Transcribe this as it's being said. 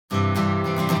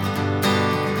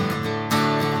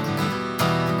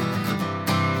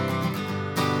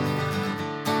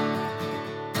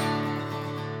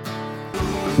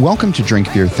Welcome to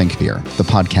Drink Beer, Think Beer, the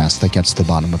podcast that gets to the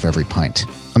bottom of every pint.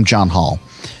 I'm John Hall.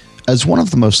 As one of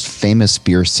the most famous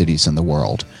beer cities in the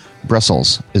world,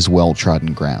 Brussels is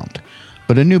well-trodden ground.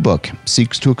 But a new book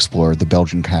seeks to explore the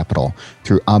Belgian capital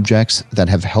through objects that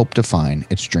have helped define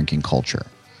its drinking culture.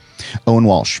 Owen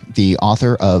Walsh, the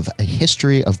author of A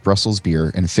History of Brussels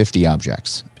Beer in 50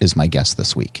 Objects, is my guest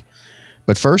this week.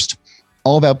 But first,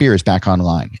 All About Beer is back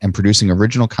online and producing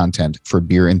original content for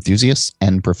beer enthusiasts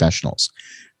and professionals.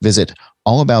 Visit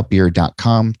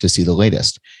allaboutbeer.com to see the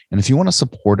latest. And if you want to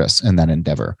support us in that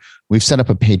endeavor, we've set up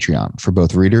a Patreon for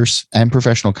both readers and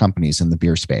professional companies in the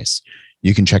beer space.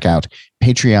 You can check out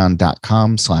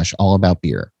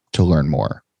patreon.com/allaboutbeer to learn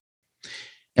more.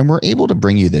 And we're able to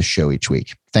bring you this show each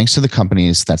week thanks to the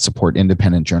companies that support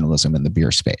independent journalism in the beer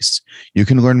space. You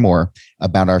can learn more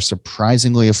about our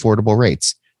surprisingly affordable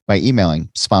rates by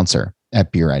emailing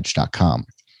sponsor@beeredge.com.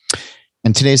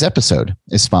 And today's episode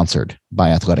is sponsored by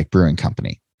Athletic Brewing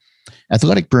Company.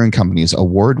 Athletic Brewing Company's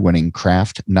award-winning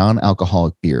craft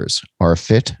non-alcoholic beers are a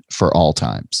fit for all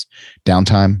times.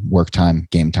 Downtime, work time,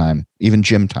 game time, even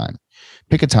gym time.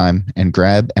 Pick a time and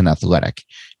grab an Athletic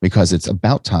because it's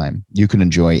about time you can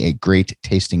enjoy a great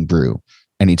tasting brew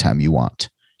anytime you want,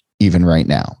 even right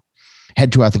now.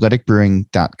 Head to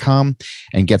athleticbrewing.com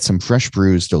and get some fresh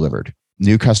brews delivered.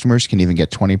 New customers can even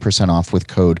get 20% off with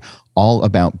code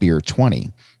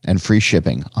ALLABOUTBEER20 and free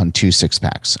shipping on 2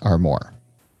 6-packs or more.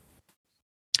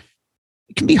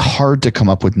 It can be hard to come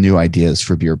up with new ideas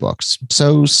for beer books,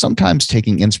 so sometimes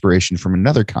taking inspiration from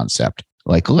another concept,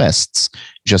 like lists,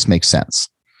 just makes sense.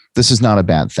 This is not a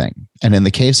bad thing. And in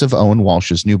the case of Owen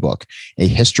Walsh's new book, A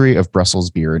History of Brussels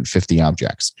Beer in 50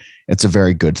 Objects, it's a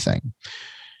very good thing.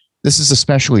 This is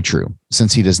especially true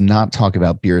since he does not talk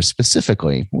about beer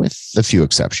specifically, with a few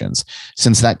exceptions,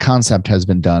 since that concept has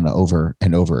been done over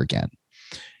and over again.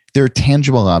 There are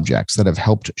tangible objects that have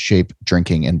helped shape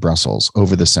drinking in Brussels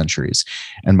over the centuries,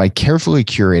 and by carefully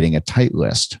curating a tight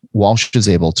list, Walsh is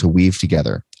able to weave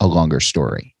together a longer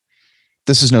story.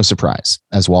 This is no surprise,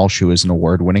 as Walsh, who is an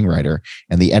award-winning writer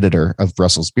and the editor of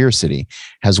Brussels Beer City,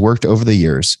 has worked over the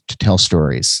years to tell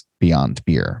stories beyond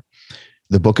beer.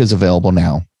 The book is available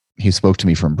now. He spoke to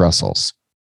me from Brussels.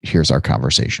 Here's our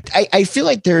conversation. I feel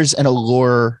like there's an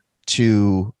allure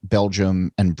to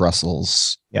Belgium and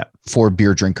Brussels for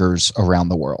beer drinkers around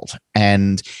the world.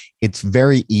 And it's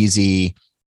very easy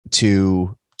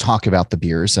to talk about the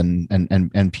beers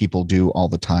and people do all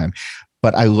the time.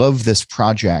 But I love this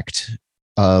project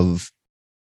of,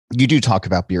 you do talk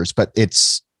about beers, but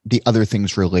it's the other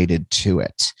things related to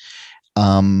it.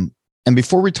 And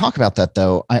before we talk about that,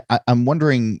 though, I'm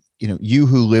wondering, you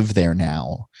who live there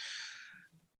now,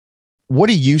 what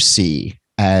do you see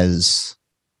as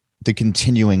the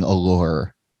continuing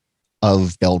allure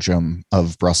of Belgium,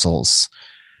 of Brussels?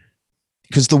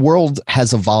 Because the world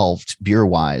has evolved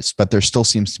beer-wise, but there still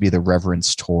seems to be the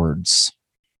reverence towards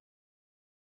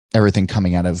everything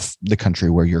coming out of the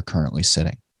country where you're currently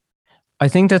sitting. I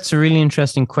think that's a really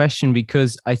interesting question,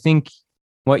 because I think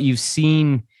what you've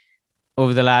seen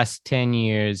over the last 10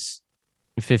 years,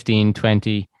 15,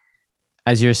 20,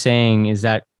 as you're saying, is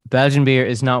that Belgian beer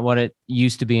is not what it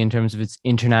used to be in terms of its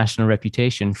international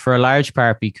reputation, for a large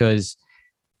part because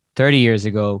 30 years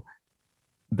ago,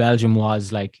 Belgium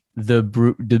was like the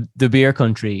beer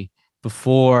country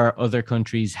before other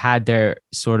countries had their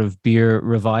sort of beer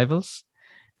revivals.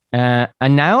 And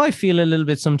now I feel a little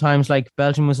bit sometimes like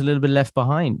Belgium was a little bit left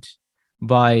behind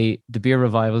by the beer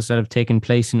revivals that have taken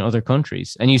place in other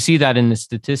countries. And you see that in the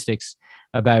statistics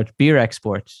about beer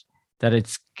exports, that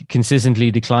it's consistently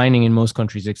declining in most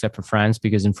countries except for France,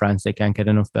 because in France they can't get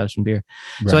enough Belgian beer.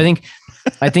 Right. So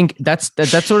I think that's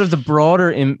sort of the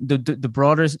broader the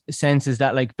broader sense, is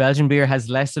that like Belgian beer has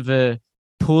less of a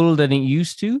pull than it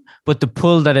used to, but the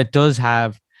pull that it does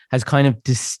have has kind of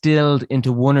distilled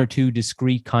into one or two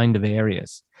discrete kind of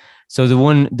areas. So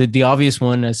the obvious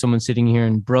one, as someone sitting here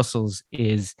in Brussels,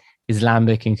 is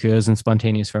lambic and Cuvées and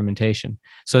spontaneous fermentation.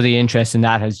 So the interest in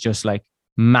that has just like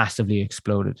massively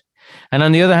exploded. And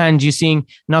on the other hand, you're seeing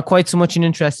not quite so much an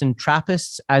interest in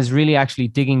Trappists as really actually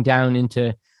digging down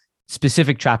into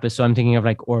specific Trappists. So I'm thinking of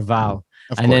like Orval.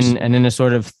 And then a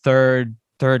sort of third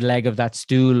leg of that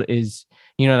stool is,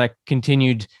 that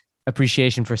continued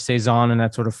appreciation for Saison and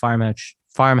that sort of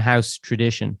farmhouse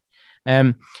tradition.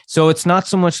 So it's not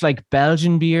so much like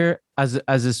Belgian beer as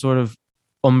a sort of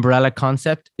umbrella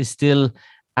concept is still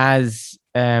as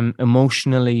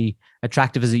emotionally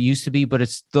attractive as it used to be, but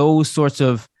it's those sorts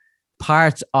of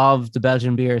parts of the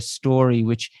Belgian beer story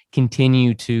which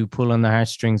continue to pull on the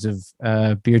heartstrings of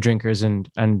beer drinkers and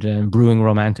brewing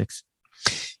romantics.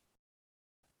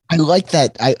 I like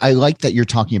that. I like that you're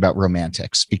talking about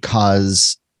romantics,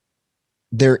 because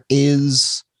there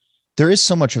is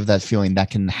so much of that feeling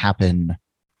that can happen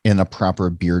in a proper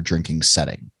beer drinking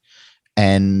setting.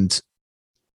 And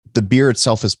the beer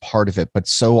itself is part of it, but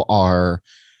so are,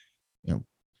 you know,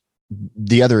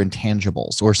 the other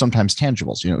intangibles, or sometimes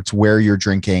tangibles. You know, it's where you're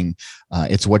drinking,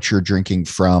 it's what you're drinking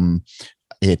from,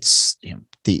 it's, you know,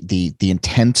 the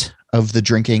intent of the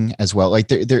drinking as well. Like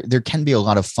there can be a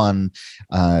lot of fun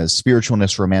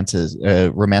spiritualness,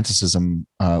 romanticism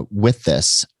with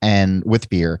this and with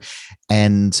beer.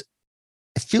 And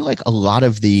I feel like a lot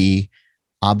of the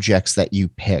objects that you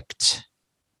picked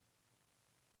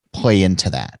play into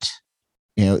that.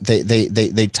 You know,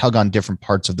 they tug on different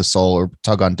parts of the soul, or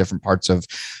tug on different parts of,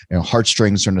 you know,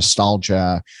 heartstrings or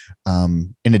nostalgia,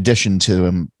 in addition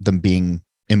to them being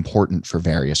important for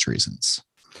various reasons.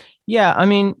 Yeah, I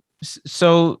mean,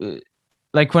 so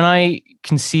like when I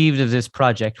conceived of this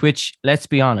project, which, let's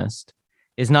be honest,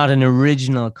 is not an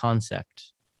original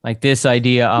concept, like this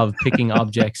idea of picking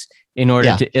objects in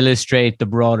order to illustrate the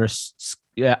broader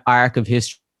arc of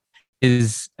history,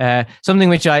 is something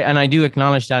which I do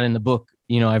acknowledge that in the book.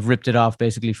 You know, I've ripped it off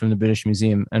basically from the British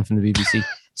Museum and from the BBC.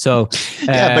 So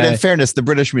but in fairness, the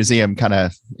British Museum kind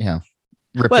of, you know,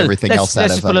 ripped everything else out of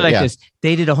it. Let's put it like this.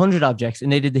 They did 100 objects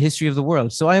and they did the history of the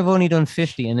world. So I've only done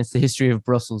 50, and it's the history of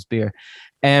Brussels beer.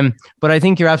 But I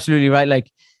think you're absolutely right.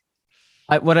 Like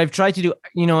what I've tried to do,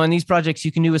 you know, on these projects,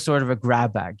 you can do a sort of a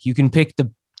grab bag. You can pick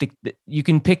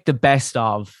the best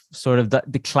of sort of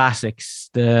the classics,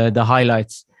 the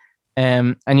highlights,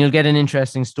 and you'll get an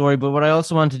interesting story. But what I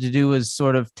also wanted to do was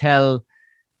sort of tell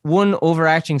one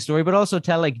overarching story, but also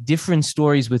tell like different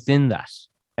stories within that.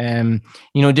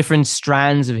 You know, different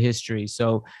strands of history.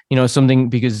 So, you know, something,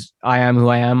 because I am who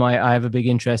I am, I have a big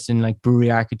interest in like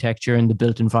brewery architecture and the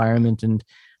built environment and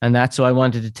that. So I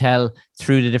wanted to tell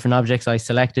through the different objects I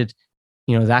selected,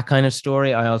 you know, that kind of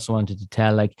story. I also wanted to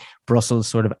tell like Brussels'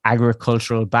 sort of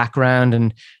agricultural background,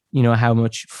 and, you know, how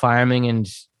much farming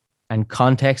and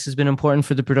context has been important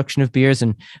for the production of beers,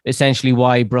 and essentially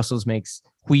why Brussels makes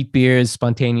wheat beers,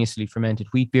 spontaneously fermented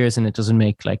wheat beers, and it doesn't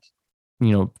make like,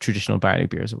 you know, traditional barley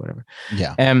beers or whatever.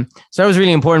 Yeah. So that was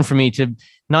really important for me to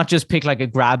not just pick like a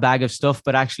grab bag of stuff,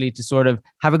 but actually to sort of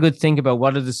have a good think about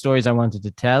what are the stories I wanted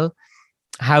to tell,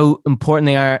 how important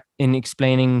they are in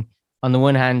explaining, on the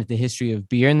one hand, the history of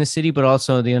beer in the city, but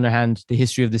also on the other hand, the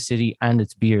history of the city and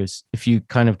its beers, if you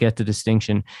kind of get the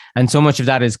distinction. And so much of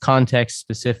that is context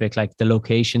specific, like the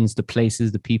locations, the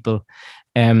places, the people,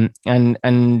 and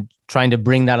trying to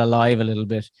bring that alive a little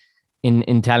bit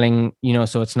in telling, you know,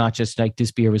 so it's not just like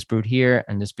this beer was brewed here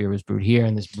and this beer was brewed here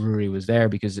and this brewery was there,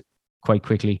 because quite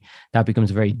quickly that becomes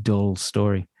a very dull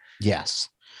story. Yes.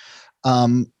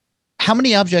 How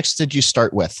many objects did you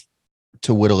start with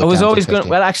to whittle it down? I was always going,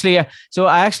 well, actually, so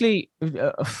I actually,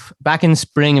 back in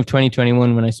spring of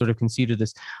 2021, when I sort of conceived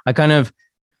this, I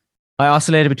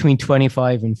oscillated between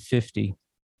 25 and 50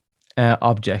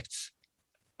 objects.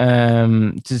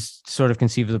 To sort of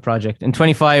conceive of the project, and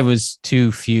 25 was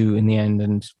too few in the end,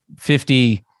 and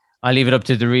 50, I leave it up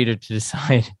to the reader to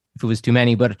decide if it was too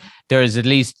many, but there's at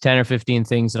least 10 or 15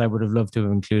 things that I would have loved to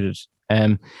have included.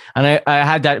 And I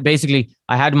had that, basically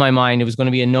I had in my mind, it was going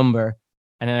to be a number,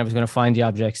 and then I was going to find the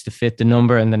objects to fit the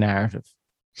number and the narrative.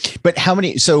 But how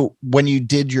many, so when you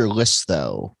did your list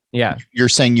though, yeah, you're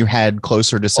saying you had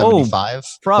closer to 75?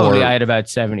 Probably I had about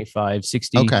 75,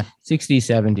 60, okay. 60,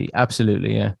 70.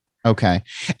 Absolutely. Yeah. Okay.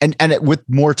 And with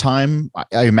more time,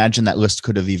 I imagine that list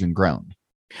could have even grown.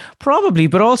 Probably,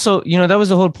 but also, you know, that was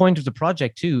the whole point of the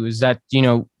project too, is that, you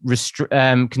know,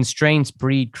 constraints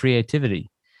breed creativity.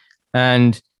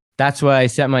 And that's why I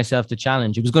set myself the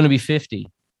challenge. It was going to be 50,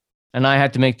 and I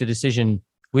had to make the decision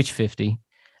which 50.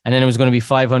 And then it was going to be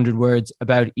 500 words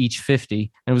about each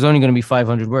 50. And it was only going to be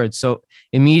 500 words. So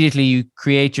immediately you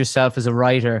create yourself as a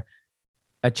writer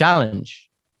a challenge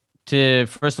to,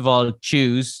 first of all,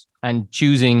 choose. And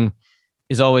choosing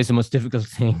is always the most difficult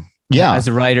thing as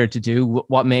a writer to do.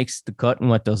 What makes the cut and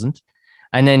what doesn't.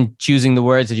 And then choosing the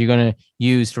words that you're going to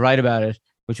use to write about it,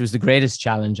 which was the greatest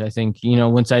challenge, I think. You know,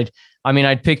 once I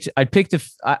picked the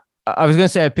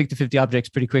 50 objects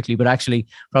pretty quickly, but actually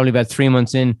probably about 3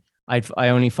 months in, I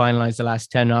only finalized the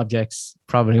last 10 objects,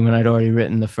 probably when I'd already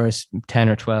written the first 10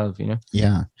 or 12, you know?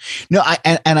 Yeah. No,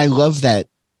 I love that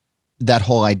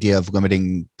whole idea of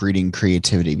limiting breeding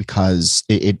creativity, because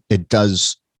it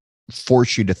does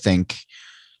force you to think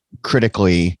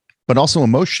critically, but also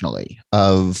emotionally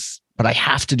but I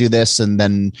have to do this. And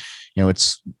then, you know,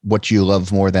 it's what you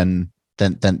love more than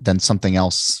something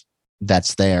else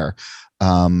that's there.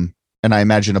 And I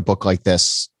imagine a book like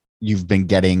this, you've been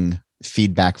getting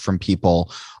feedback from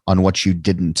people on what you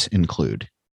didn't include?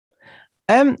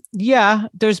 Yeah,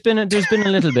 there's been a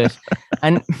little bit.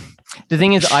 And the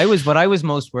thing is, what I was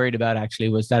most worried about actually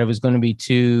was that it was going to be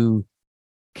too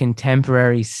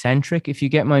contemporary centric, if you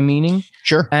get my meaning.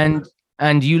 Sure.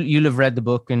 And you'll have read the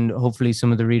book, and hopefully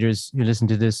some of the readers who listen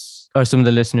to this, or some of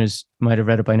the listeners, might have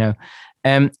read it by now.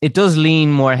 It does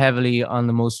lean more heavily on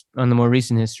the more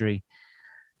recent history,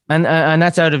 and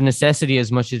that's out of necessity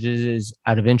as much as it is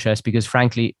out of interest, because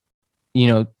frankly,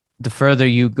 the further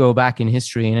you go back in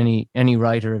history, and any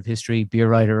writer of history, beer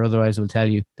writer or otherwise, will tell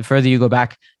you, the further you go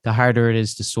back, the harder it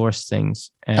is to source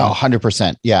things.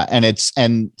 100%. Yeah.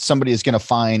 And somebody is going to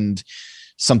find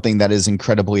something that is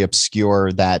incredibly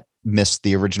obscure that missed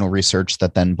the original research,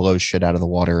 that then blows shit out of the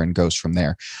water and goes from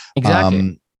there.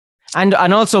 Exactly. And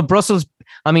also Brussels,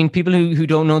 I mean, people who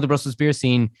don't know the Brussels beer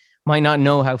scene might not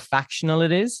know how factional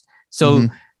it is. So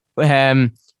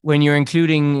when you're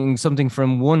including something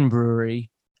from one brewery,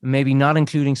 maybe not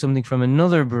including something from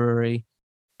another brewery,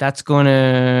 that's going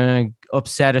to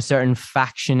upset a certain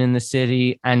faction in the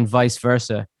city, and vice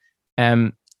versa.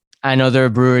 And other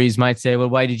breweries might say, well,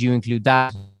 why did you include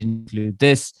that? Include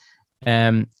this?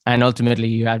 And ultimately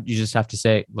you just have to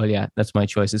say, well, yeah, that's my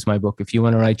choice. It's my book. If you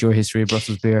want to write your history of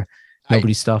Brussels beer,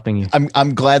 nobody's stopping you.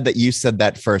 I'm glad that you said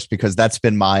that first, because that's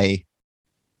been my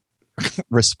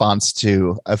response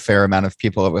to a fair amount of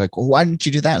people. Like, well, why didn't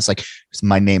you do that? It's like,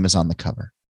 my name is on the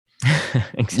cover.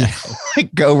 Exactly.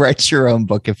 Go write your own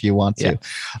book if you want to.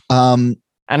 And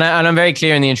I'm very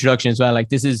clear in the introduction as well. Like,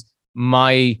 this is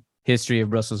my history of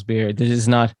Brussels beer. This is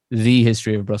not the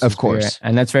history of Brussels beer. Of course. Beer.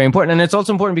 And that's very important. And it's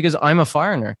also important because I'm a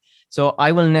foreigner. So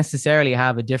I will necessarily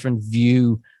have a different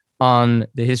view on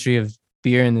the history of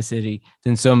beer in the city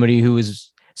than somebody,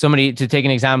 to take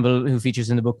an example, who features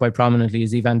in the book quite prominently,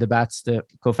 is Ivan de Batz, the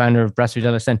co-founder of Brasserie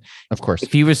de la Seine. Of course.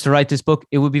 If he was to write this book,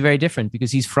 it would be very different,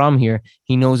 because he's from here.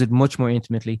 He knows it much more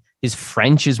intimately. His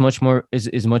French is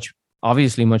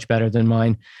obviously much better than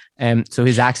mine. So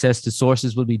his access to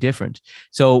sources will be different.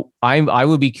 So I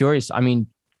would be curious. I mean,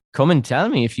 come and tell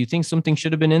me if you think something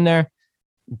should have been in there.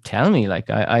 Tell me. Like,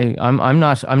 I'm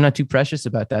not too precious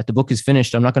about that. The book is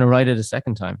finished. I'm not going to write it a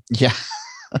second time. Yeah.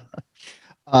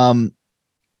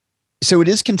 So it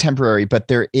is contemporary, but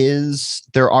there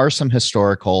are some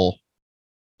historical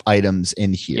items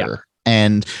in here. Yeah.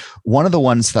 And one of the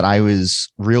ones that I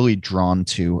was really drawn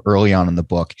to early on in the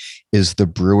book is the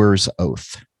brewer's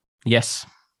oath. Yes.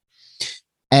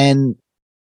 And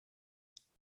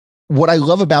what I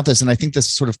love about this, and I think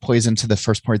this sort of plays into the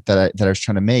first point that I was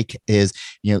trying to make, is,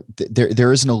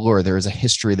 there is an allure, there is a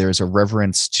history, there is a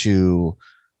reverence to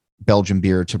Belgian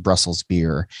beer, to Brussels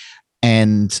beer.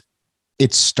 And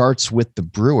it starts with the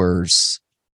brewers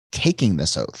taking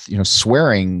this oath,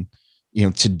 swearing,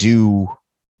 to do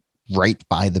right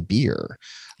by the beer.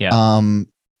 Yeah.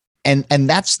 And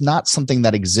that's not something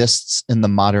that exists in the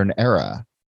modern era.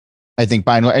 I think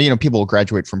by and large, people will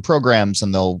graduate from programs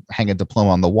and they'll hang a diploma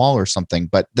on the wall or something.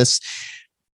 But this,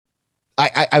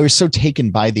 I was so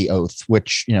taken by the oath,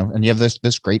 which, and you have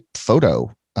this great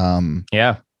photo in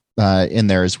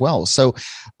there as well. So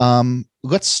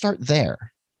let's start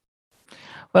there.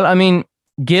 Well, I mean,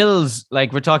 guilds,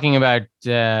 like, we're talking about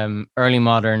early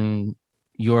modern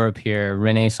Europe here,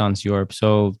 Renaissance Europe.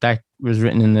 So that was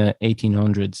written in the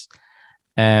 1800s,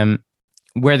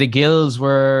 where the guilds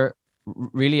were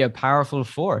really a powerful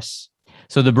force.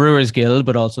 So the Brewers Guild,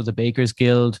 but also the Bakers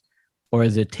Guild, or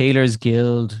the Tailors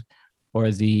Guild,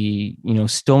 or the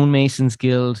Stonemasons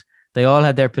Guild, they all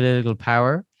had their political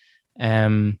power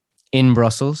in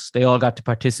Brussels. They all got to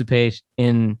participate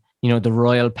in the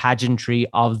royal pageantry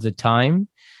of the time.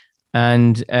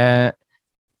 And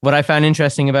what I found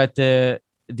interesting about the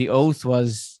oath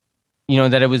was,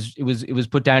 that it was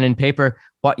put down in paper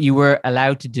what you were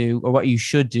allowed to do, or what you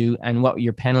should do, and what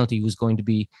your penalty was going to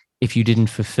be if you didn't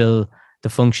fulfill the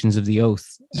functions of the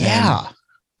oath. Yeah.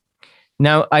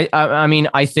 Now, I mean,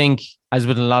 I think, as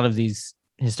with a lot of these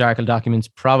historical documents,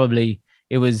 probably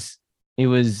it was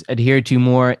adhered to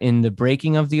more in the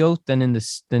breaking of the oath than in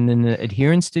the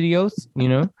adherence to the oath.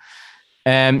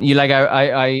 I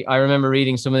remember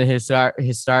reading some of the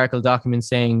historical documents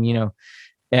saying,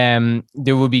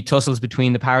 there would be tussles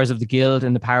between the powers of the guild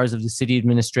and the powers of the city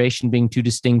administration, being two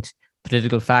distinct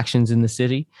political factions in the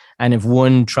city. And if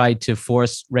one tried to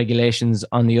force regulations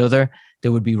on the other,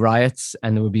 there would be riots,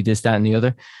 and there would be this, that, and the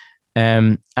other.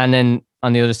 And then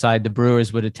on the other side, the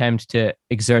brewers would attempt to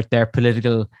exert their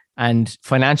political and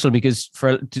financial, because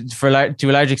to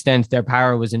a large extent, their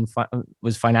power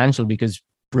was financial, because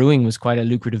brewing was quite a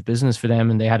lucrative business for them,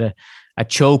 and they had a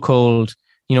chokehold,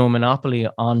 a monopoly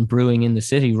on brewing in the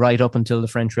city right up until the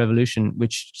French Revolution,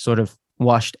 which sort of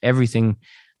washed everything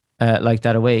like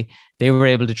that away. They were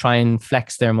able to try and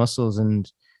flex their muscles and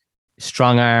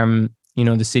strong arm,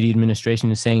 the city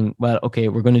administration is saying, well, okay,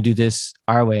 we're going to do this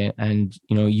our way, and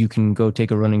you can go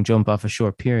take a running jump off a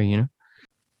short pier,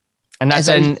 and that's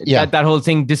that whole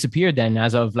thing disappeared then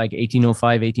as of like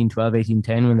 1805, 1812,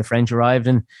 1810, when the French arrived,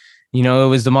 and it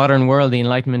was the modern world. The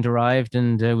Enlightenment arrived,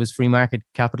 and it was free market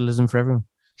capitalism for everyone.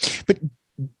 But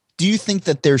do you think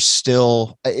that there's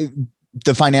still taking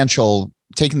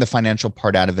the financial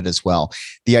part out of it as well,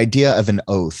 the idea of an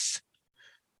oath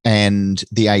and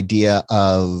the idea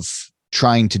of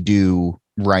trying to do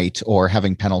right or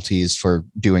having penalties for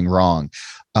doing wrong,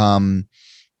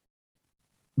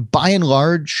 by and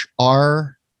large,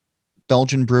 are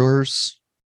Belgian brewers,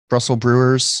 Brussels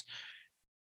brewers,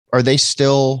 are they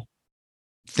still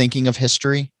thinking of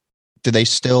history? Do they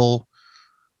still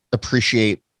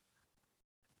appreciate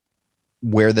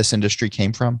where this industry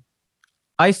came from?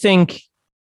 I think,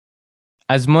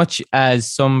 as much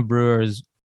as some brewers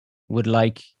would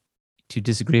like to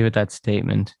disagree with that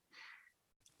statement,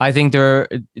 I think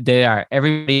they are.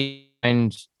 Everybody,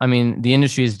 and I mean, the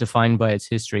industry is defined by its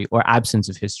history or absence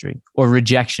of history or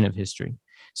rejection of history.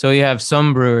 So you have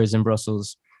some brewers in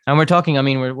Brussels, and we're talking, I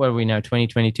mean, what are we now,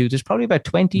 2022? There's probably about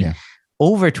 20,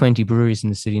 over 20 breweries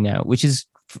in the city now, which is,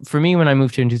 for me, when I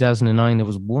moved here in 2009, there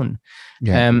was one,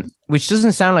 which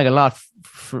doesn't sound like a lot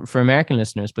for American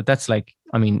listeners, but that's like,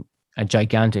 I mean, a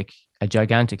gigantic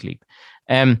leap.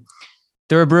 There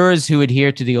are brewers who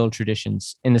adhere to the old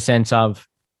traditions in the sense of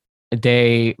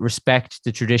they respect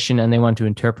the tradition and they want to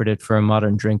interpret it for a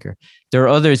modern drinker. There are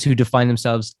others who define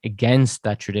themselves against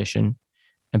that tradition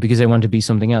and because they want to be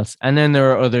something else. And then there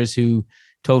are others who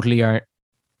totally are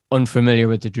unfamiliar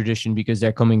with the tradition because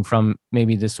they're coming from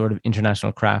maybe this sort of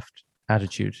international craft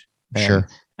attitude. Sure.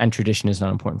 And tradition is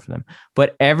not important for them.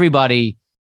 But everybody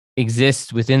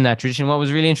exists within that tradition. What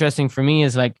was really interesting for me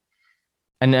is like,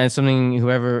 and something,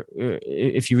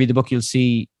 if you read the book, you'll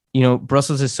see,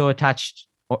 Brussels is so attached,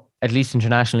 at least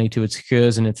internationally, to its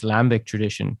Gueuze and its Lambic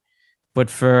tradition. But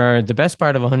for the best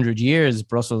part of 100 years,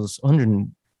 Brussels,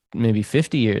 100 maybe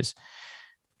 50 years,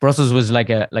 Brussels was like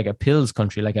a Pils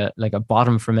country, like a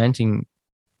bottom fermenting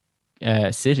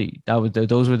city.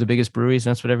 Those were the biggest breweries,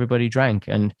 and that's what everybody drank.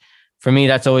 And for me,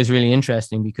 that's always really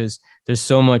interesting because there's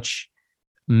so much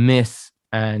myth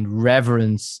and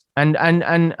reverence, and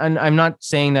I'm not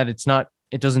saying that it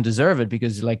doesn't deserve it,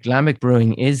 because like Lambic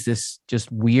brewing is this just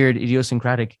weird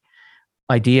idiosyncratic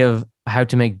idea of how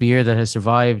to make beer that has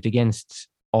survived against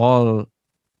all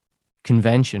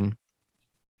convention.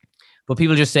 But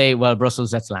people just say, well,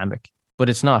 Brussels, that's Lambic, but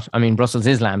it's not. I mean, Brussels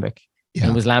is Lambic. Yeah.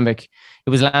 It was Lambic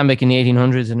in the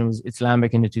 1800s, and it's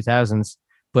Lambic in the 2000s,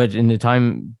 but in the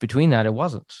time between that, it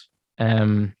wasn't.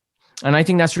 And I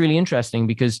think that's really interesting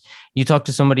because you talk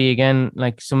to somebody again,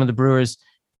 like some of the brewers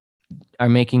are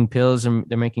making Pils and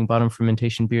they're making bottom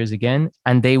fermentation beers again,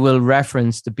 and they will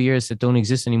reference the beers that don't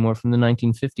exist anymore from the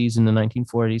 1950s and the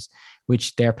 1940s,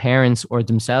 which their parents or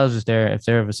themselves, if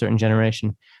they're of a certain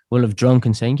generation, will have drunk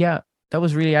and saying, yeah, that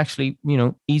was really actually,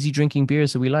 easy drinking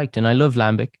beers that we liked. And I love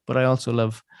Lambic, but I also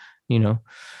love,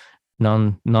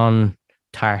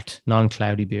 non-tart,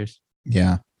 non-cloudy beers.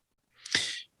 Yeah.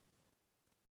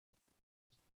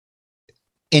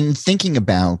 In thinking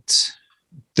about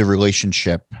the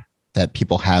relationship that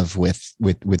people have with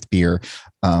beer,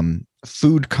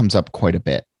 food comes up quite a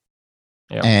bit.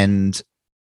 Yeah. And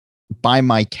by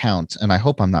my count, and I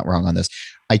hope I'm not wrong on this,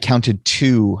 I counted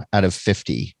 2 out of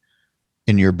 50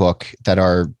 in your book that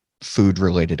are food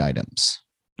related items.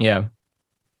 Yeah.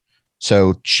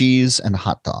 So cheese and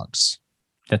hot dogs.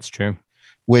 That's true.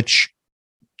 Which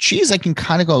cheese I can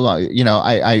kind of go along.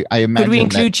 I imagine. Could we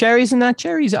include cherries in that?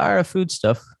 Cherries are a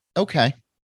foodstuff. Okay.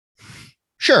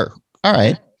 Sure. All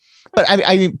right. But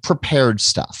I mean prepared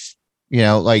stuff.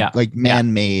 Like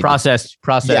man-made, processed.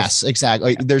 Yes,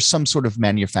 exactly. There's some sort of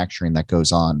manufacturing that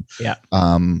goes on. Yeah.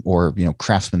 Or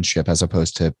craftsmanship as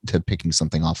opposed to picking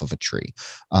something off of a tree.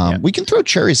 We can throw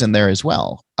cherries in there as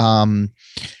well. Talk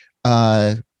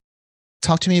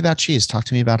to me about cheese. Talk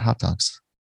to me about hot dogs.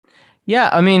 Yeah,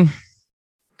 I mean,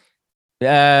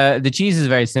 the cheese is a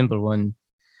very simple one.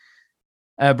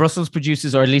 Brussels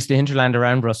produces, or at least the hinterland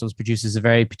around Brussels produces, a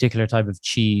very particular type of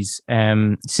cheese.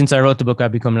 Since I wrote the book,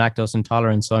 I've become lactose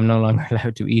intolerant, so I'm no longer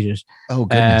allowed to eat it. Oh,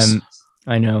 goodness.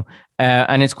 I know.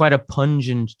 And it's quite a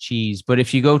pungent cheese. But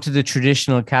if you go to the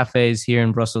traditional cafes here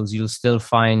in Brussels, you'll still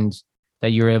find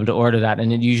that you're able to order that.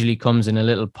 And it usually comes in a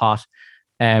little pot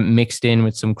mixed in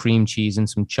with some cream cheese and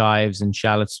some chives and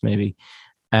shallots maybe,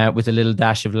 with a little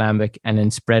dash of lambic, and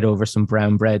then spread over some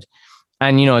brown bread.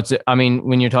 And it's, I mean,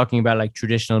 when you're talking about like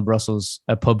traditional Brussels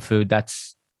pub food, that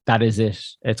is it.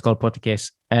 It's called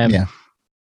pottekes. Yeah.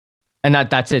 And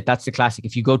that's it. That's the classic.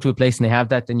 If you go to a place and they have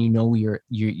that, then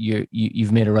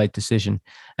you've made a right decision.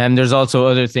 And there's also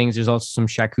other things. There's also some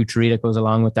charcuterie that goes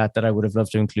along with that I would have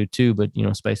loved to include too, but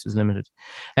space was limited.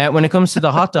 When it comes to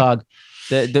the hot dog,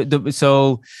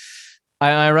 so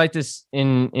I write this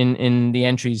in the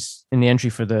entries, in the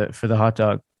entry for the hot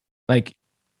dog, like,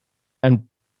 and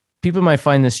people might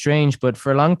find this strange, but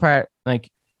for a long part,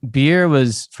 like, beer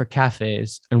was for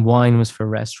cafes and wine was for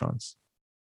restaurants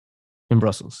in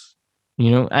Brussels.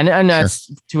 And that's,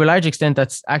 sure, to a large extent,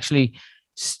 that's actually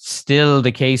still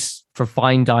the case for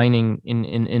fine dining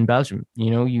in Belgium.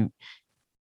 You're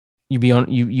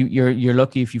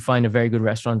lucky if you find a very good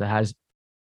restaurant that has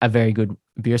a very good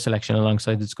beer selection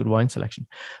alongside its good wine selection.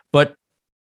 But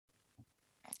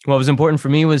what was important for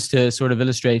me was to sort of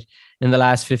illustrate, in the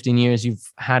last 15 years,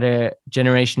 you've had a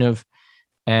generation of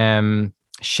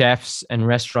chefs and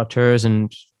restaurateurs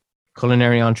and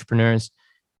culinary entrepreneurs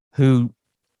who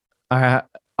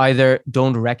either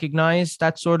don't recognize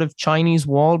that sort of Chinese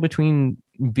wall between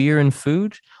beer and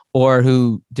food, or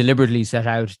who deliberately set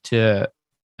out to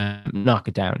knock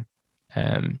it down.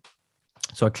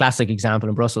 So a classic example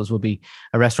in Brussels would be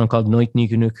a restaurant called Nooit Nie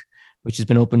Genoeg, which has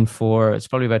been open for, it's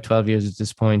probably about 12 years at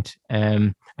this point.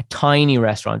 A tiny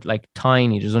restaurant, like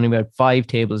tiny. There's only about 5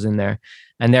 tables in there.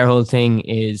 And their whole thing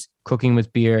is cooking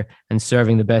with beer and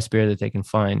serving the best beer that they can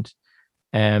find.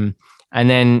 And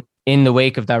then in the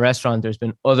wake of that restaurant, there's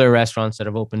been other restaurants that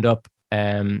have opened up.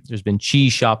 There's been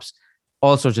cheese shops,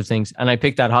 all sorts of things. And I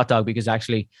picked that hot dog because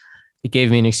actually it gave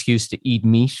me an excuse to eat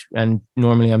meat. And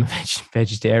normally I'm a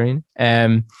vegetarian.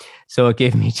 So it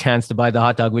gave me a chance to buy the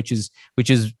hot dog, which is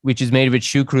made with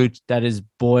choucroute that is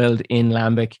boiled in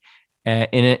lambic,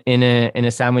 in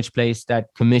a sandwich place that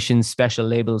commissions special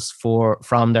labels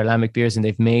from their lambic beers, and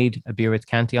they've made a beer with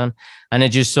Cantillon. And it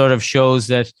just sort of shows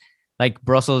that, like,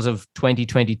 Brussels of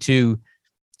 2022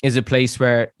 is a place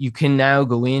where you can now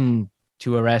go in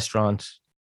to a restaurant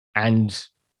and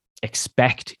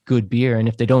expect good beer. And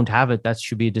if they don't have it, that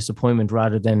should be a disappointment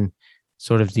rather than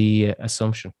sort of the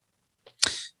assumption.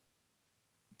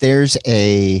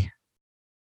 I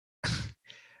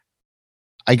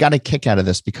got a kick out of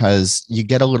this because you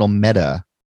get a little meta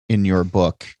in your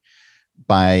book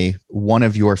by one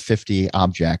of your 50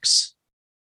 objects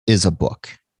is a book.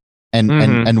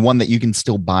 And one that you can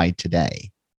still buy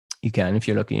today. You can, if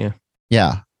you're lucky. Yeah.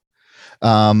 Yeah.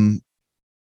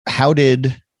 How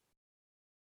did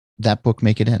that book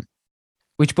make it in?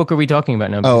 Which book are we talking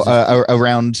about now?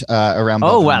 Around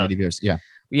oh, wow. 80 years. Yeah.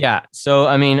 Yeah. So,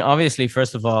 I mean, obviously,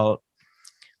 first of all,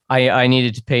 I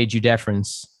needed to pay due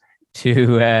deference to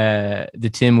the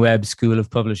Tim Webb School of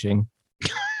Publishing,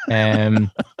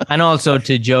 and also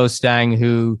to Joe Stang,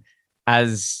 who,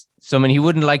 as someone, he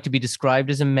wouldn't like to be described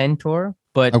as a mentor,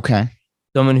 but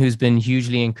someone who's been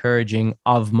hugely encouraging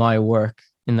of my work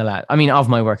of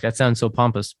my work. That sounds so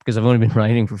pompous because I've only been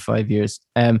writing for 5 years.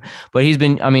 But he's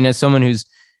been, as someone who's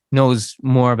knows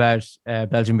more about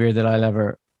Belgian beer than I'll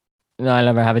ever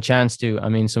have a chance to.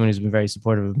 Someone who's been very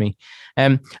supportive of me.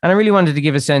 And I really wanted to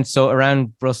give a sense. So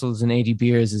Around Brussels and 80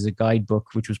 Beers is a guidebook,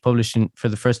 which was published for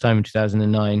the first time in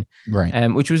 2009.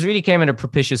 Right. Which really came at a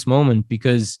propitious moment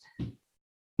because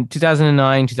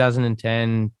 2009,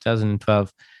 2010,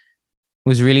 2012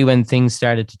 was really when things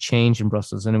started to change in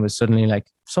Brussels, and it was suddenly like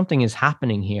something is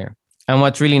happening here. And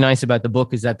what's really nice about the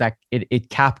book is that it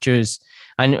captures,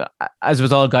 and as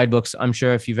with all guidebooks, I'm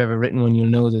sure if you've ever written one, you'll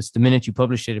know this. The minute you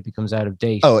publish it, it becomes out of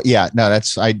date. Oh yeah, no,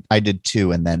 I did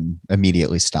too, and then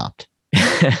immediately stopped.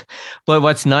 But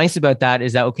what's nice about that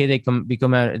is that they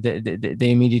become out.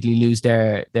 They immediately lose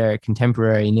their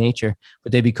contemporary nature,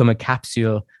 but they become a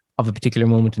capsule of a particular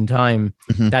moment in time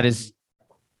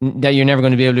that you're never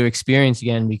going to be able to experience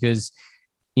again, because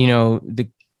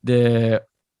the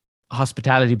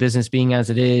hospitality business being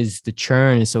as it is, the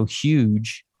churn is so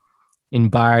huge in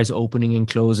bars opening and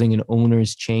closing and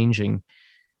owners changing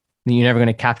that you're never going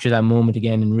to capture that moment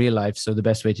again in real life. So the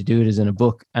best way to do it is in a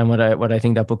book. And what I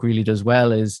think that book really does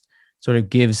well is sort of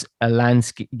gives a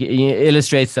landscape,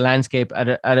 illustrates the landscape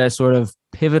at a sort of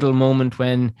pivotal moment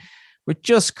when we're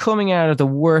just coming out of the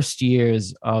worst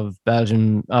years of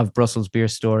Brussels beer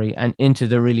story and into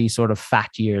the really sort of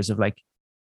fat years of like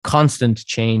constant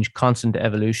change, constant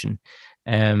evolution.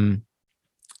 And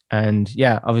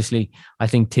yeah, obviously I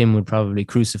think Tim would probably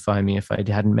crucify me if I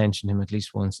hadn't mentioned him at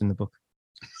least once in the book.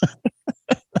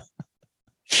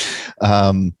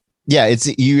 Yeah, it's,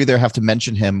 you either have to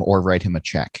mention him or write him a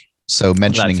check. So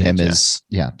mentioning him is,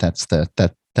 that's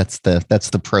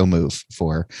the pro move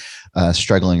for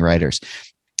struggling writers.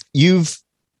 you've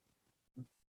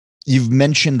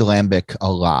mentioned lambic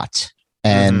a lot,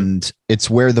 and it's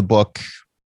where the book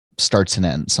starts and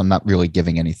ends. So I'm not really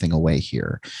giving anything away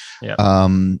here. Yeah.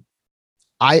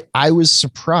 I was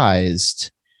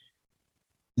surprised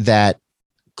that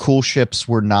coolships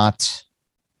were not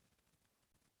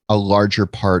a larger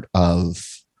part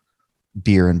of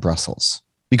beer in Brussels,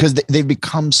 because they've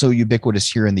become so ubiquitous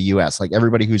here in the US. Like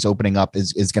everybody who's opening up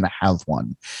is going to have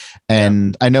one.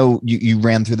 And I know you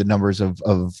ran through the numbers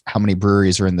of how many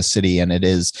breweries are in the city, and it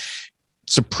is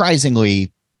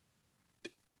surprisingly,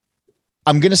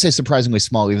 I'm going to say surprisingly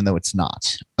small, even though it's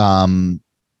not.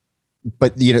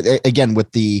 But again,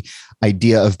 with the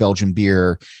idea of Belgian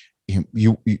beer,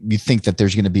 you think that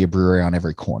there's going to be a brewery on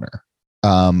every corner.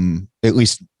 At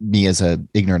least me as a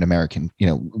ignorant American,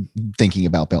 thinking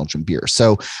about Belgian beer.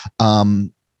 So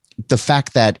the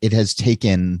fact that it has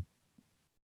taken,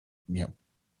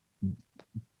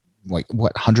 like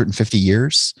 150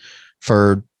 years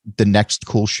for the next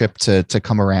coolship to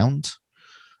come around.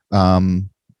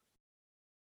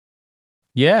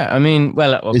 Yeah, I mean,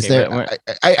 well, okay, is there?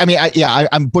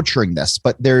 I'm butchering this,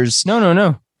 but there's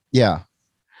no. Yeah.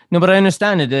 No, but I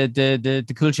understand it. The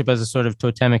coolship has a sort of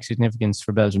totemic significance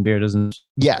for Belgian beer, doesn't?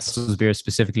 Yes, beer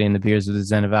specifically in the beers of the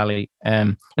Zena Valley,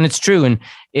 and it's true. And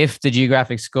if the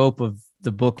geographic scope of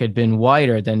the book had been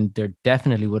wider, then there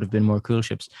definitely would have been more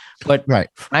coolships. But right,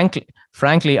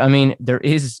 frankly, I mean, at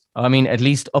least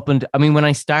when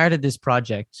I started this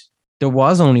project, there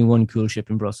was only one coolship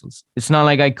in Brussels. It's not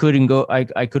like I couldn't go.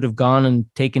 I could have gone and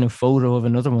taken a photo of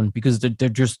another one, because there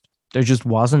just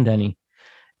wasn't any.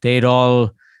 They'd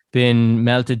all been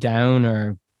melted down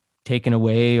or taken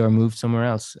away or moved somewhere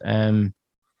else.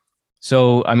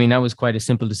 So I mean, that was quite a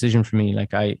simple decision for me. Like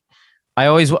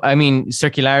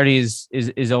circularity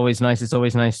is always nice. It's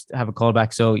always nice to have a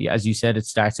callback. So as you said, it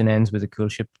starts and ends with a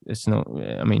coolship. It's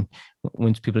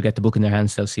once people get the book in their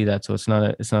hands, they'll see that. So it's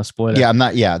not a spoiler. Yeah, I'm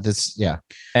not. Yeah, this. Yeah.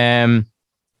 And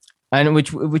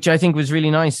which I think was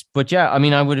really nice. But yeah, I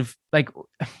mean, I would have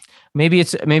maybe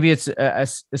it's a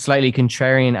slightly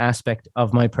contrarian aspect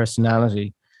of my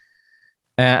personality,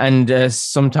 and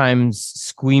sometimes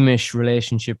squeamish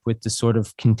relationship with the sort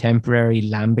of contemporary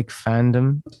lambic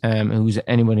fandom.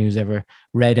 Anybody who's ever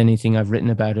read anything I've written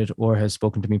about it or has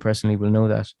spoken to me personally will know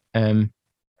that.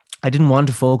 I didn't want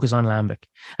to focus on lambic,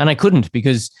 and I couldn't,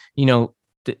 because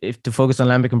if to focus on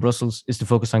lambic in Brussels is to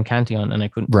focus on Cantillon, and I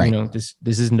couldn't. Right. This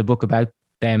isn't a book about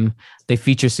them. They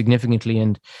feature significantly,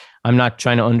 and I'm not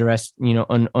trying to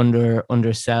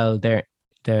undersell their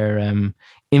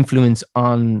influence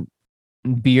on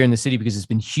beer in the city, because it's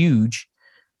been huge.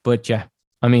 But yeah,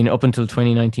 I mean, up until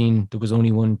 2019, there was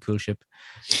only one coolship.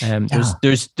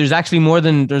 There's actually more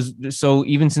than so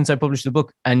even since I published the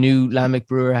book, a new lambic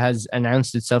brewer has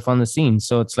announced itself on the scene.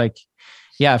 So it's like,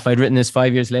 yeah, if I'd written this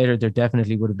 5 years later, there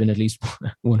definitely would have been at least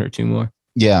one or two more.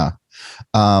 Yeah.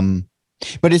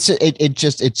 But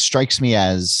it strikes me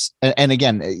as, and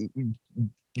again,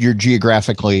 you're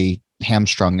geographically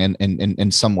hamstrung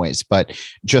in some ways, but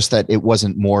just that it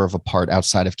wasn't more of a part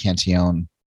outside of Cantillon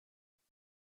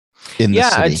in the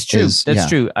city. It's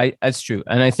true. That's true.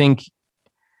 And I think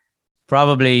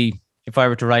probably if I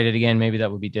were to write it again, maybe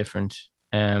that would be different.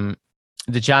 The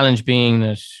challenge being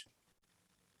that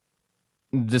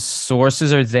the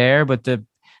sources are there, but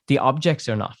the objects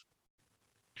are not.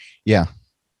 Yeah.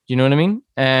 You know what I mean?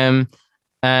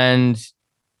 And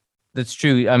that's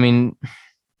true. I mean,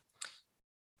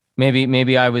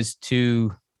 maybe I was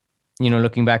too,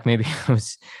 looking back, maybe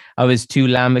I was too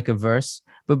lambic averse,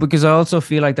 but because I also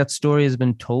feel like that story has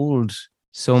been told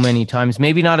so many times,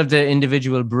 maybe not of the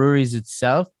individual breweries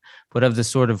itself, but of the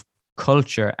sort of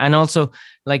culture. And also,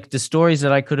 like, the stories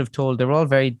that I could have told, they're all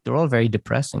very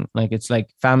depressing. Like, it's like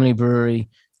family brewery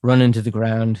run into the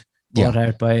ground, bought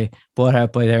out by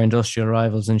their industrial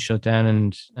rivals and shut down,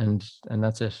 and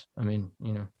that's it. I mean,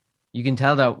 you can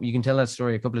tell that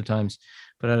story a couple of times,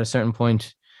 but at a certain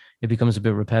point it becomes a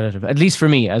bit repetitive, at least for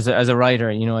me as a writer.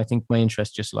 I think my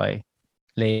interests just lay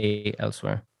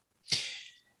elsewhere.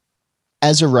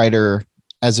 As a writer,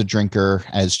 as a drinker,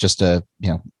 as just a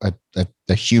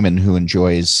human who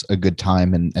enjoys a good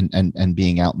time and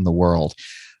being out in the world,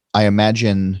 I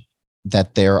imagine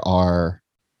that there are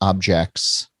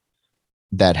objects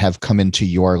that have come into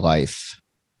your life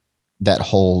that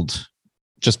hold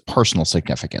just personal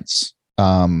significance.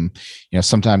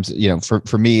 Sometimes,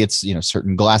 for me, it's,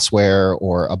 certain glassware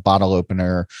or a bottle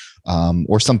opener,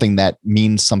 or something that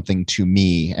means something to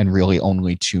me and really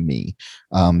only to me,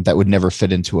 that would never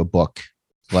fit into a book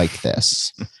like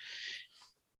this.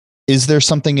 Is there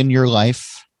something in your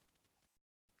life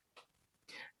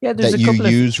that you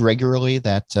use regularly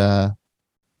that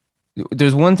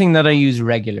there's one thing that I use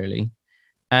regularly,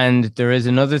 and there is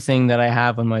another thing that I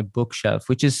have on my bookshelf,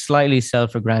 which is slightly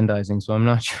self-aggrandizing. So I'm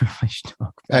not sure if I should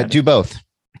talk about do both.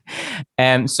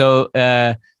 So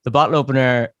the bottle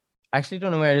opener, I actually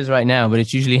don't know where it is right now, but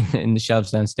it's usually in the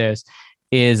shelves downstairs,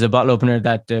 is a bottle opener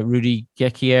that Rudy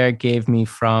Gekier gave me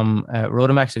from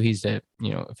Rodenbach. So he's the,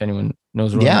 if anyone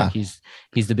knows Rodenbach,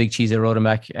 he's the big cheese at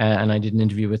Rodenbach, and I did an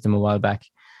interview with him a while back.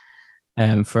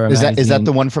 For is that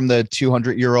the one from the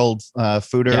 200-year-old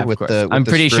fooder? Yeah, with course. the I'm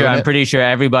pretty sure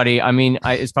everybody. I mean,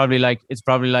 it's probably like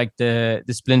the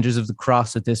splinters of the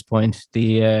cross at this point.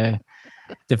 The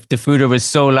fooder was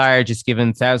so large, it's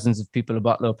given thousands of people a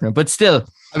bottle opener. But still,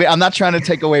 I mean, I'm not trying to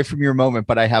take away from your moment,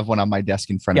 but I have one on my desk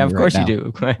in front of me. Yeah, of course right you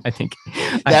now. do. I think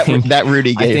that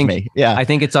Rudy gave me. Yeah, I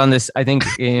think it's on this. I think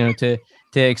to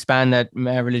expand that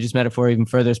religious metaphor even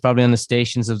further, it's probably on the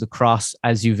Stations of the Cross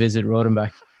as you visit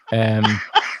Rodenbach.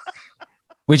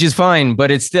 Which is fine, but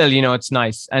it's still, it's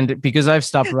nice. And because I've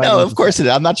stopped writing. No, of course it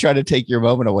is. I'm not trying to take your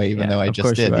moment away, even though I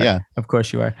just did. Yeah, of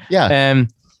course you are. Yeah.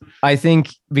 I think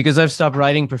because I've stopped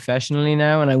writing professionally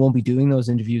now, and I won't be doing those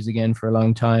interviews again for a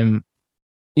long time.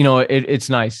 It's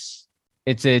nice.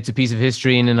 It's a piece of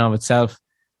history in and of itself.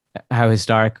 How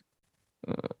historic?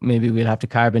 Maybe we'll have to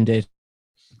carbon date.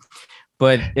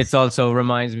 But it's also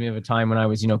reminds me of a time when I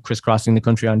was, crisscrossing the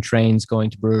country on trains, going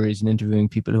to breweries and interviewing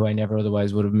people who I never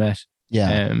otherwise would have met.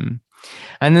 Yeah.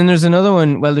 And then there's another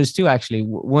one. Well, there's two actually.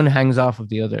 One hangs off of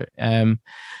the other.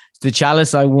 The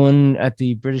Chalice I won at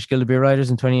the British Guild of Beer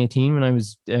Writers in 2018 when I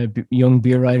was Young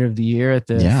Beer Writer of the Year at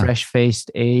the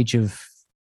fresh-faced age of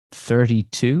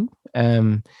 32,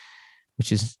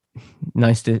 which is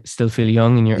nice to still feel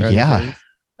young in your early 30s.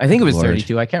 I think it was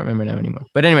 32. I can't remember now anymore.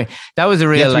 But anyway, that was a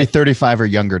real. You have to be 35 or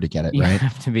younger to get it, right? You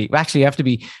have to be. Actually, you have to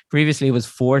be. Previously, it was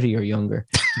 40 or younger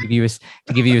to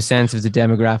give you a sense of the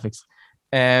demographics.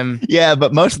 Yeah,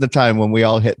 but most of the time when we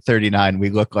all hit 39, we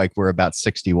look like we're about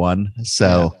 61.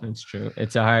 So yeah, that's true.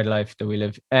 It's a hard life that we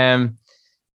live.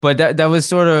 But that was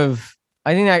sort of.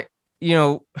 I think that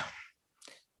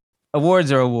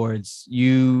awards are awards.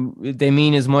 They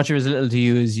mean as much or as little to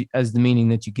you as the meaning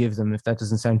that you give them. If that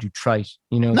doesn't sound too trite,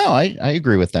 No, I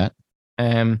agree with that.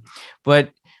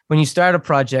 But when you start a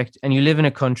project and you live in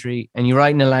a country and you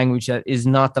write in a language that is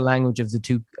not the language of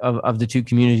the two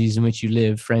communities in which you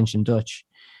live, French and Dutch,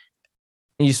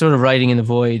 and you're sort of writing in the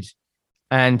void,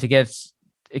 and to get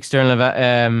external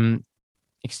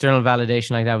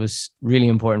validation like that was really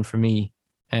important for me.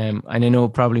 And I know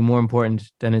probably more important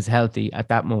than is healthy at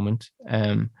that moment.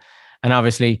 And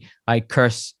obviously I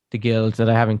curse the guild that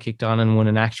I haven't kicked on and won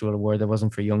an actual award that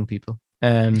wasn't for young people.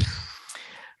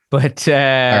 But all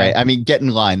right, I mean, get in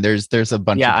line. There's a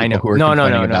bunch of people who are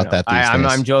complaining about that these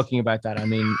days. I'm joking about that. I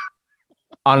mean,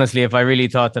 honestly, if I really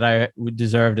thought that I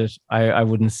deserved it, I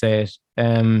wouldn't say it.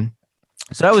 So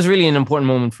that was really an important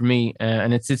moment for me,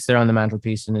 and it sits there on the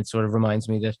mantelpiece, and it sort of reminds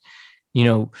me that,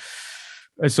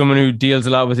 as someone who deals a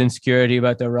lot with insecurity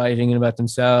about their writing and about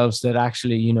themselves, that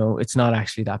actually, it's not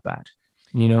actually that bad.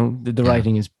 The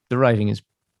writing is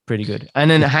pretty good. And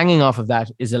then hanging off of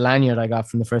that is a lanyard I got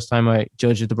from the first time I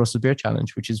judged at the Brussels Beer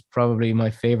Challenge, which is probably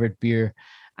my favorite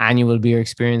annual beer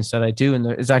experience that I do. And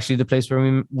it's actually the place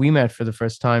where we met for the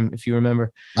first time, if you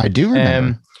remember. I do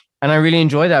remember. And I really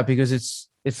enjoy that because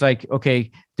it's like,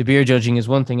 okay, the beer judging is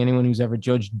one thing. Anyone who's ever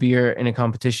judged beer in a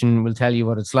competition will tell you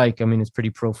what it's like. I mean, it's pretty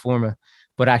pro forma.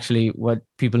 But actually what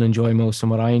people enjoy most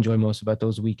and what I enjoy most about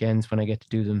those weekends when I get to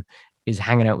do them is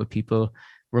hanging out with people,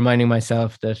 reminding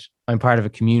myself that I'm part of a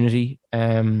community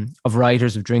of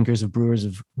writers, of drinkers, of brewers,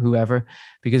 of whoever,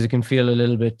 because it can feel a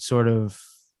little bit sort of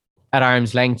at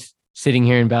arm's length sitting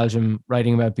here in Belgium,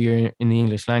 writing about beer in the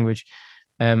English language.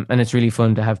 And it's really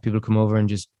fun to have people come over and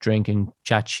just drink and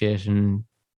chat shit and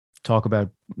talk about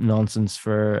nonsense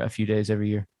for a few days every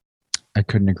year. I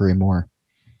couldn't agree more.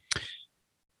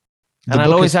 And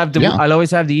I'll always have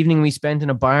the evening we spent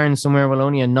in a barn somewhere in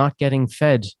Wallonia not getting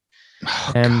fed.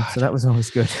 So that was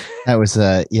always good. That was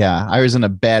I was in a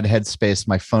bad headspace.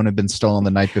 My phone had been stolen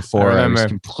the night before. I was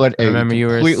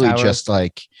completely just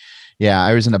like,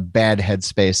 I was in a bad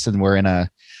headspace, and we're in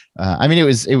a. I mean, it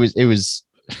was.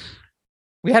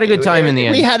 We had a good time in the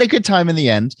end. We had a good time in the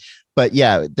end, but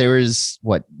there was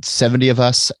 70 of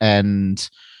us, and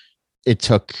it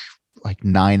took like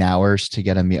 9 hours to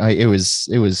get a meal.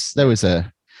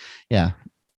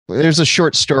 There's a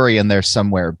short story in there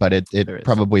somewhere, but it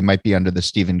probably might be under the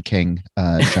Stephen King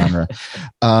genre.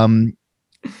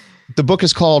 The book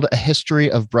is called A History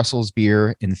of Brussels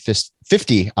Beer in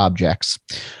 50 Objects.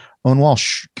 Owen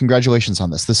Walsh, congratulations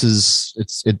on this.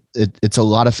 It's a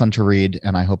lot of fun to read,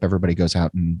 and I hope everybody goes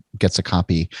out and gets a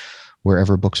copy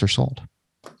wherever books are sold.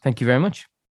 Thank you very much.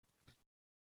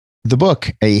 The book,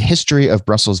 A History of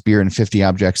Brussels Beer in 50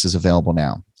 Objects, is available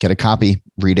now. Get a copy,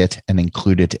 read it, and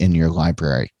include it in your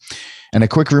library. And a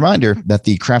quick reminder that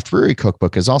the Craft Brewery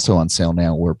Cookbook is also on sale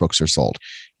now where books are sold.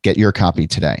 Get your copy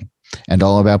today. And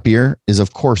All About Beer is,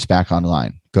 of course, back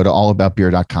online. Go to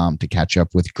allaboutbeer.com to catch up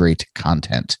with great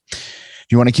content. If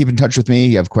you want to keep in touch with me,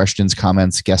 you have questions,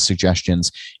 comments, guest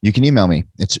suggestions, you can email me.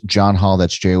 It's John Holl,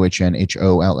 that's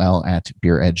JOHNHOLL at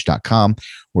beeredge.com,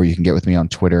 or you can get with me on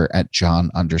Twitter at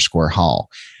John_Holl.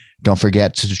 Don't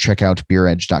forget to check out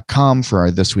beeredge.com for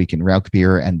our This Week in Rauch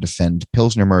Beer and Defend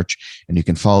Pilsner merch, and you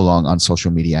can follow along on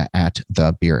social media at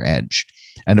The Beer Edge.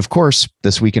 And of course,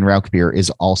 This Week in Rauch Beer is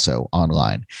also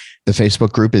online. The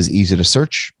Facebook group is easy to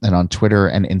search, and on Twitter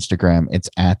and Instagram, it's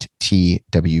at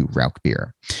TW Rauch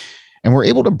Beer. And we're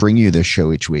able to bring you this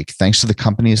show each week thanks to the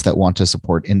companies that want to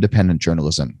support independent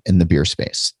journalism in the beer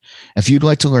space. If you'd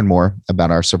like to learn more about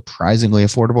our surprisingly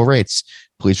affordable rates,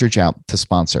 please reach out to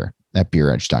sponsor at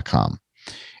beeredge.com.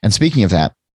 And speaking of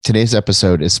that, today's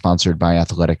episode is sponsored by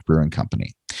Athletic Brewing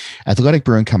Company. Athletic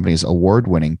Brewing Company's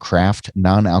award-winning craft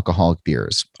non-alcoholic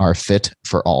beers are fit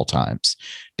for all times.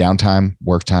 Downtime,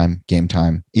 work time, game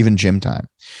time, even gym time.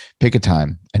 Pick a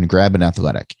time and grab an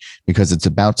Athletic, because it's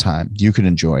about time you can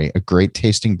enjoy a great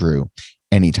tasting brew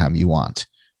anytime you want,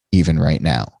 even right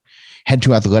now. Head to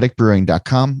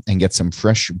athleticbrewing.com and get some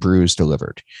fresh brews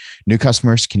delivered. New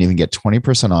customers can even get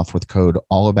 20% off with code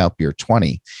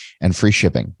AllAboutBeer20 and free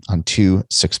shipping on 2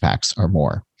 6-packs or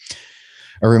more.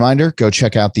 A reminder, go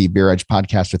check out the Beer Edge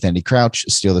podcast with Andy Crouch.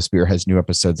 Steal This Beer has new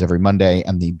episodes every Monday,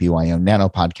 and the BYO Nano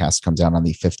podcast comes out on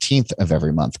the 15th of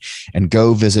every month. And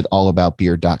go visit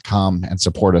allaboutbeer.com and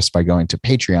support us by going to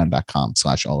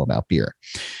patreon.com/allaboutbeer.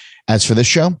 As for this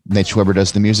show, Nate Schweber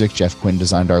does the music, Jeff Quinn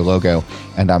designed our logo,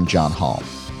 and I'm John Holl.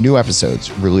 New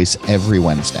episodes release every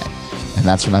Wednesday, and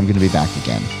that's when I'm going to be back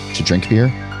again to drink beer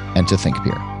and to think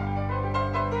beer.